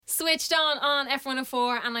Switched on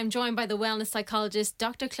F104, and I'm joined by the wellness psychologist,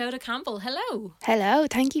 Dr. Clodagh Campbell. Hello. Hello,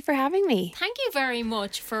 thank you for having me. Thank you very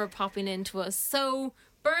much for popping into us. So,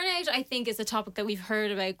 burnout, I think, is a topic that we've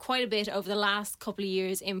heard about quite a bit over the last couple of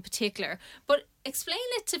years in particular. But explain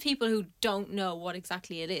it to people who don't know what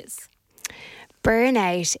exactly it is.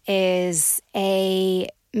 Burnout is a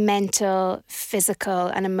mental, physical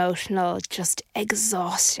and emotional just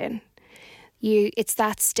exhaustion. It's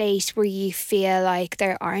that state where you feel like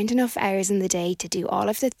there aren't enough hours in the day to do all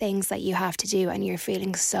of the things that you have to do, and you're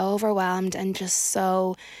feeling so overwhelmed and just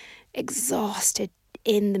so exhausted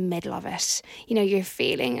in the middle of it. You know, you're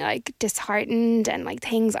feeling like disheartened and like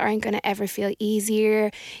things aren't going to ever feel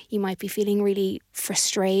easier. You might be feeling really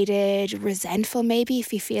frustrated, resentful maybe,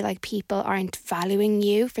 if you feel like people aren't valuing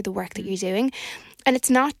you for the work that you're doing. And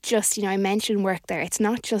it's not just, I mentioned work there, it's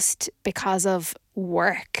not just because of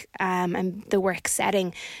work and the work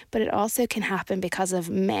setting, but it also can happen because of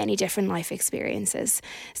many different life experiences.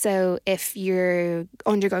 So if you're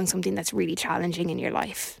undergoing something that's really challenging in your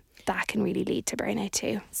life, that can really lead to burnout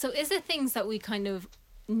too. So is it things that we kind of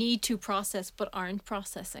need to process but aren't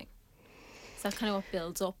processing? Is that kind of what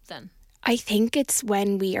builds up then? I think it's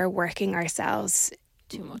when we are working ourselves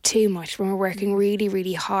Too much, when we're working really,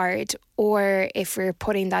 really hard, or if we're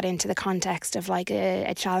putting that into the context of like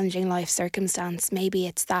a challenging life circumstance. Maybe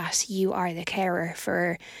it's that you are the carer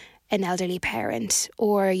for an elderly parent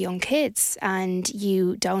or young kids and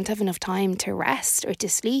you don't have enough time to rest or to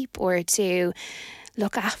sleep or to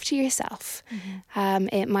look after yourself.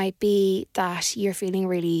 It might be that you're feeling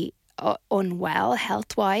really unwell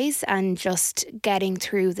health-wise and just getting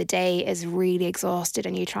through the day is really exhausted,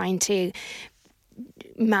 and you're trying to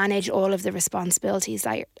manage all of the responsibilities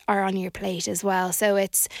that are on your plate as well. So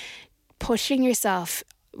it's pushing yourself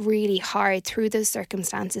really hard through those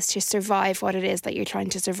circumstances to survive what it is that you're trying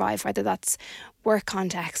to survive, whether that's work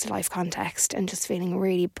context, life context, and just feeling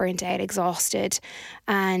really burnt out, exhausted,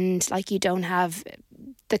 and like you don't have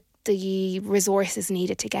the resources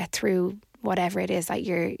needed to get through whatever it is that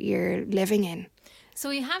you're living in. So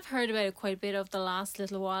we have heard about it quite a bit over the last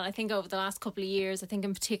little while. I think over the last couple of years, I think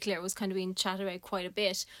in particular it was kind of being chatted about quite a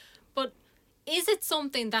bit. But is it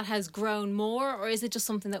something that has grown more, or is it just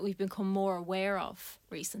something that we've become more aware of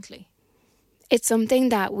recently? It's something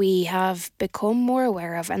that we have become more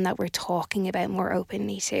aware of and that we're talking about more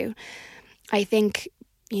openly too. I think,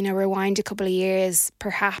 rewind a couple of years,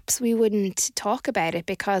 perhaps we wouldn't talk about it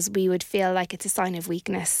because we would feel like it's a sign of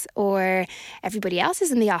weakness, or everybody else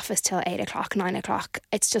is in the office till 8 o'clock, 9 o'clock.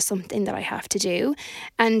 It's just something that I have to do.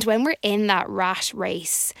 And when we're in that rat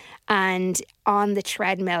race and on the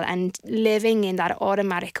treadmill and living in that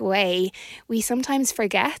automatic way, we sometimes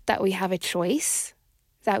forget that we have a choice,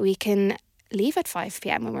 that we can leave at 5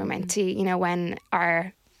 p.m. when we're meant to, when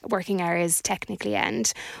our working hours technically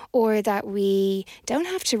end, or that we don't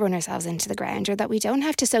have to run ourselves into the ground, or that we don't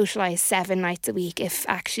have to socialise 7 nights a week if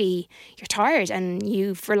actually you're tired and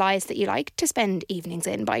you've realised that you like to spend evenings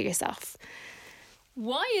in by yourself.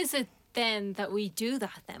 Why is it then that we do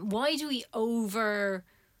that then? Why do we overwork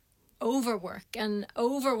and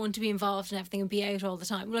want to be involved in everything and be out all the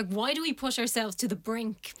time? Like, why do we push ourselves to the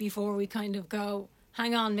brink before we kind of go,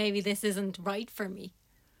 hang on, maybe this isn't right for me?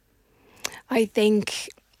 I think,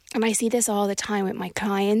 and I see this all the time with my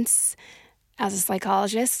clients as a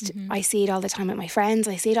psychologist. I see it all the time with my friends.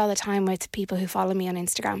 I see it all the time with people who follow me on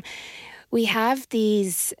Instagram. We have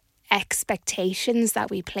these expectations that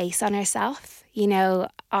we place on ourselves.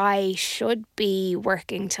 I should be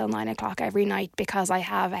working till 9 o'clock every night because I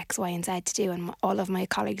have X, Y, and Z to do, and all of my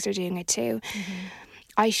colleagues are doing it too.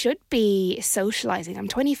 I should be socialising. I'm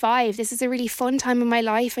 25. This is a really fun time in my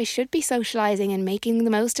life. I should be socialising and making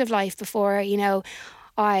the most of life before,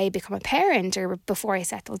 I become a parent or before I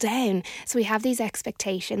settle down. So we have these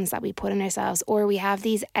expectations that we put on ourselves, or we have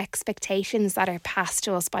these expectations that are passed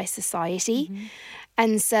to us by society.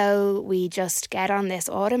 And so we just get on this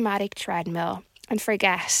automatic treadmill and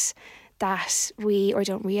forget that or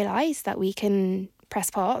don't realise that we can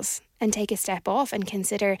press pause and take a step off and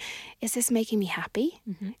consider, is this making me happy?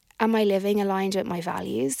 Am I living aligned with my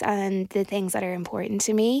values and the things that are important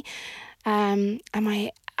to me? Am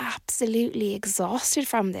I absolutely exhausted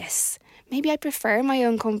from this? Maybe I prefer my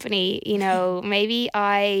own company, maybe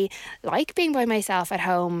I like being by myself at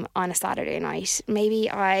home on a Saturday night. Maybe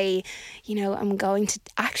I, I'm going to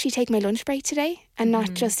actually take my lunch break today and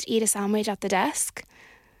not just eat a sandwich at the desk.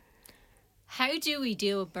 How do we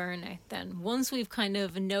deal with burnout then? Once we've kind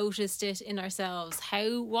of noticed it in ourselves,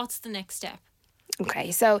 what's the next step?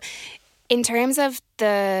 Okay, so In terms of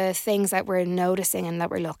the things that we're noticing and that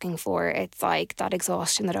we're looking for, it's like that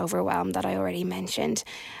exhaustion, that overwhelm that I already mentioned.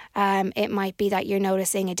 It might be that you're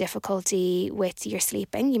noticing a difficulty with your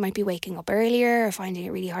sleeping. You might be waking up earlier or finding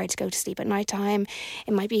it really hard to go to sleep at nighttime.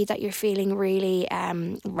 It might be that you're feeling really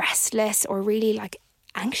restless or really like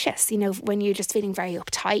anxious. You know, when you're just feeling very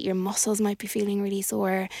uptight, your muscles might be feeling really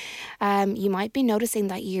sore. You might be noticing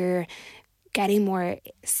that you're getting more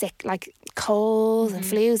sick, like colds and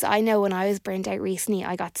flus. I know when I was burnt out recently,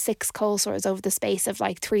 I got 6 cold sores over the space of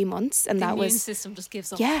like 3 months, and that was, the immune system just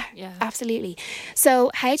gives up. Yeah, absolutely.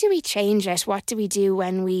 So how do we change it? What do we do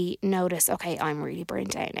when we notice, okay, I'm really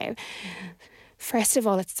burnt out now? First of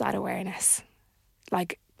all, it's that awareness,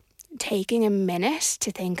 like taking a minute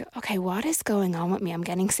to think, okay, what is going on with me? I'm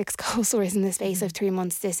getting 6 cold sores in the space of 3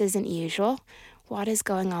 months. This isn't usual. What is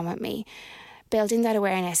going on with me? Building that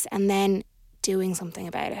awareness and then doing something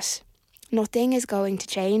about it. Nothing is going to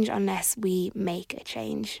change unless we make a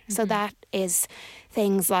change. So that is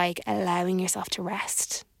things like allowing yourself to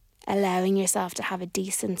rest, allowing yourself to have a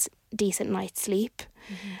decent night's sleep,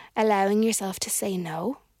 allowing yourself to say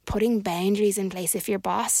no, putting boundaries in place. If your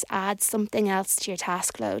boss adds something else to your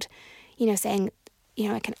task load, you know, saying, you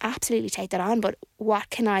know, I can absolutely take that on, but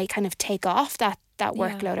what can I kind of take off that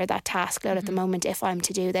workload or that task load at the moment if I'm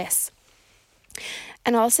to do this?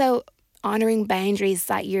 And also honouring boundaries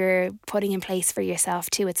that you're putting in place for yourself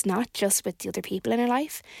too. It's not just with the other people in your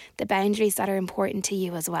life, the boundaries that are important to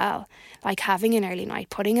you as well. Like having an early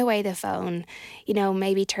night, putting away the phone, you know,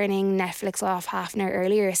 maybe turning Netflix off half an hour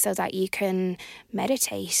earlier so that you can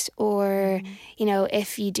meditate. Or, you know,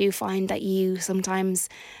 if you do find that you sometimes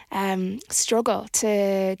struggle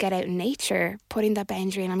to get out in nature, putting that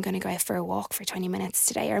boundary and I'm going to go out for a walk for 20 minutes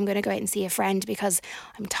today, or I'm going to go out and see a friend because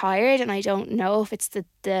I'm tired and I don't know if it's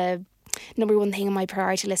the number one thing on my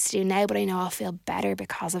priority list to do now, but I know I'll feel better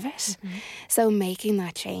because of it. So making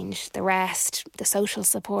that change, the rest, the social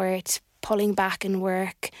support, pulling back in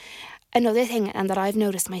work. Another thing, and that I've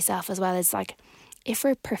noticed myself as well, is like if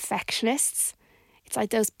we're perfectionists, it's like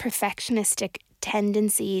those perfectionistic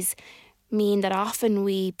tendencies mean that often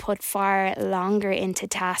we put far longer into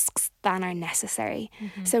tasks than are necessary.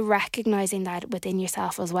 So recognising that within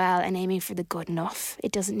yourself as well and aiming for the good enough.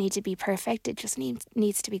 It doesn't need to be perfect, it just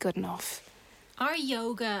needs to be good enough. Are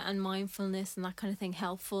yoga and mindfulness and that kind of thing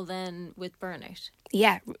helpful then with burnout?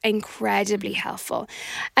 Yeah, incredibly helpful.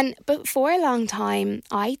 But for a long time,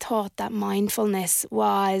 I thought that mindfulness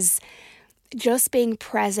was just being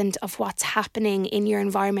present of what's happening in your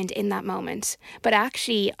environment in that moment. But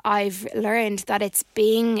actually, I've learned that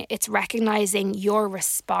it's recognising your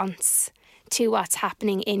response to what's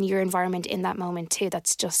happening in your environment in that moment too.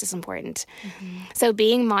 That's just as important. So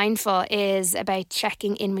being mindful is about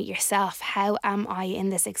checking in with yourself. How am I in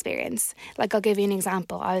this experience? Like, I'll give you an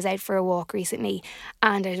example. I was out for a walk recently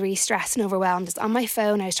and I was really stressed and overwhelmed. Just on my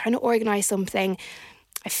phone, I was trying to organise something.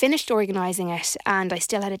 I finished organising it and I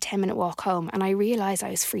still had a 10-minute walk home and I realised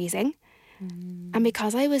I was freezing. And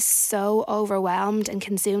because I was so overwhelmed and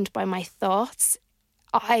consumed by my thoughts,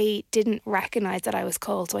 I didn't recognise that I was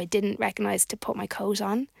cold, so I didn't recognise to put my coat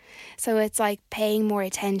on. So it's like paying more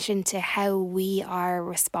attention to how we are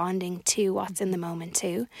responding to what's in the moment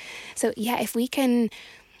too. So yeah, if we can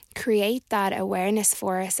create that awareness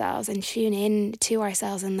for ourselves and tune in to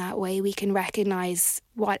ourselves in that way, we can recognise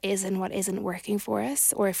what is and what isn't working for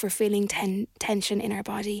us, or if we're feeling tension in our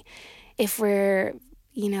body, if we're,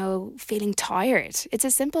 you know, feeling tired. It's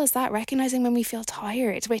as simple as that, recognising when we feel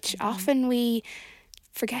tired, which often we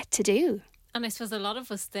forget to do. And I suppose a lot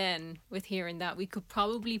of us then, with hearing that, we could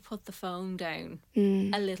probably put the phone down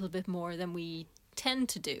a little bit more than we tend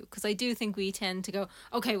to do, because I do think we tend to go,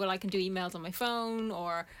 okay, well, I can do emails on my phone,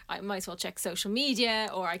 or I might as well check social media,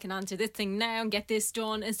 or I can answer this thing now and get this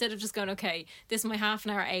done, instead of just going, okay, this is my half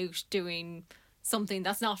an hour out doing something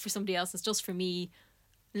that's not for somebody else, it's just for me,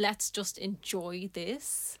 let's just enjoy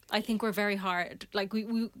this. I think we're very hard, like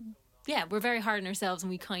we're very hard on ourselves, and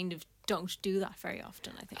we kind of don't do that very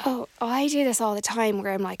often, I think. Oh, I do this all the time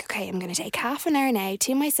where I'm like, okay, I'm going to take half an hour now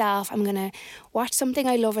to myself. I'm going to watch something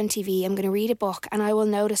I love on TV. I'm going to read a book, and I will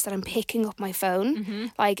notice that I'm picking up my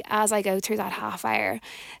phone like as I go through that half hour.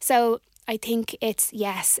 So I think it's,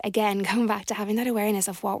 yes, again, going back to having that awareness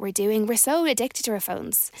of what we're doing. We're so addicted to our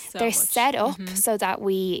phones. They're set up so that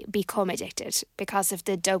we become addicted because of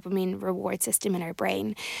the dopamine reward system in our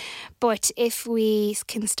brain. But if we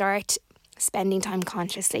can start spending time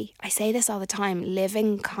consciously, I say this all the time,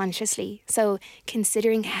 living consciously. So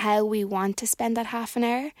considering how we want to spend that half an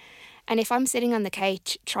hour And if I'm sitting on the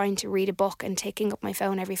couch trying to read a book and taking up my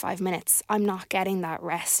phone every 5 minutes, I'm not getting that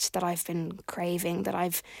rest that I've been craving, that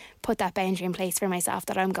I've put that boundary in place for myself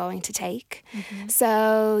that I'm going to take.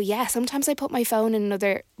 So yeah, sometimes I put my phone in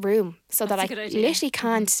another room so that I literally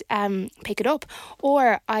can't pick it up,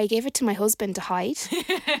 or I give it to my husband to hide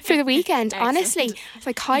for the weekend. Honestly, it's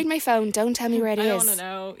like, hide my phone, don't tell me where it is. I want to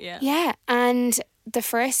know. Yeah, and the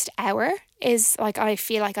first hour is like, I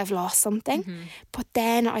feel like I've lost something, but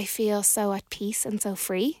then I feel so at peace and so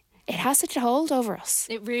free. It has such a hold over us.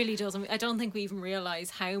 It really does. I don't think we even realise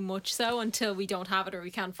how much so until we don't have it or we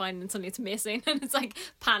can't find it and suddenly it's missing, and it's like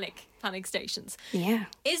panic stations. Yeah.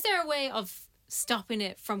 Is there a way of stopping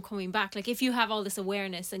it from coming back? Like, if you have all this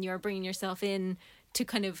awareness and you're bringing yourself in to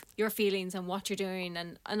kind of your feelings and what you're doing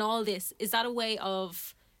and all this, is that a way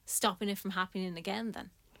of stopping it from happening again then?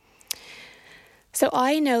 So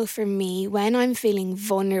I know for me, when I'm feeling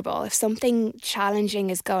vulnerable, if something challenging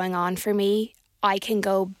is going on for me, I can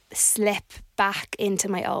go slip back into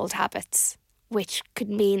my old habits, which could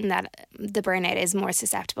mean that the burnout is more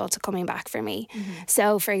susceptible to coming back for me.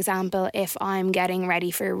 So for example, if I'm getting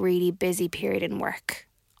ready for a really busy period in work,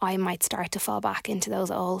 I might start to fall back into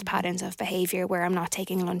those old patterns of behaviour where I'm not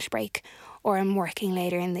taking a lunch break or I'm working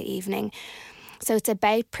later in the evening. So it's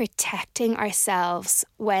about protecting ourselves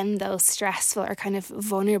when those stressful or kind of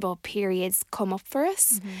vulnerable periods come up for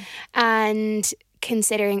us, and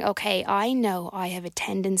considering, okay, I know I have a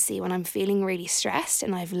tendency when I'm feeling really stressed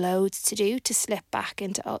and I've loads to do to slip back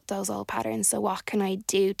into those old patterns. So what can I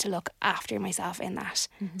do to look after myself in that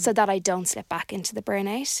so that I don't slip back into the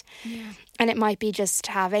burnout? Yeah. And it might be just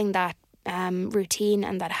having that routine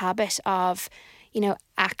and that habit of,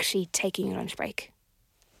 actually taking a lunch break.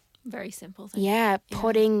 Very simple thing. Yeah,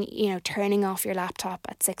 putting, turning off your laptop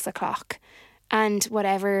at 6 o'clock, and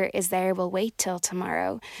whatever is there will wait till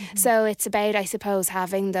tomorrow. So it's about, I suppose,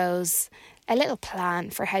 having a little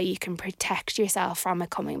plan for how you can protect yourself from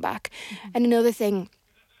it coming back. And another thing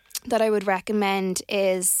that I would recommend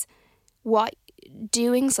is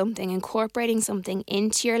incorporating something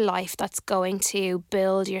into your life that's going to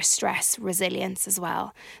build your stress resilience as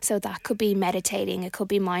well. So that could be meditating, it could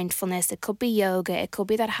be mindfulness, it could be yoga, it could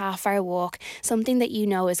be that half-hour walk, something that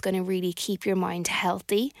is going to really keep your mind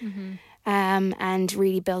healthy and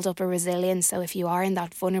really build up a resilience. So if you are in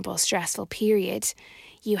that vulnerable, stressful period,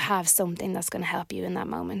 you have something that's going to help you in that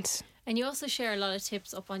moment. And you also share a lot of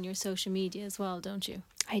tips up on your social media as well, don't you?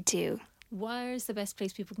 I do. Where's the best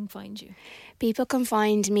place people can find you? People can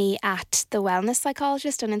find me at The Wellness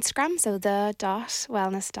Psychologist on Instagram, so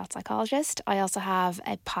the.wellness.psychologist. I also have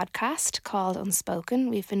a podcast called Unspoken.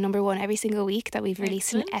 We've been number one every single week that we've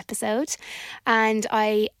released an episode. And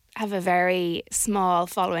I have a very small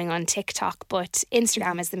following on TikTok, but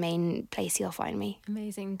Instagram is the main place you'll find me.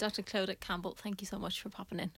 Amazing. Dr. Clodagh Campbell, thank you so much for popping in.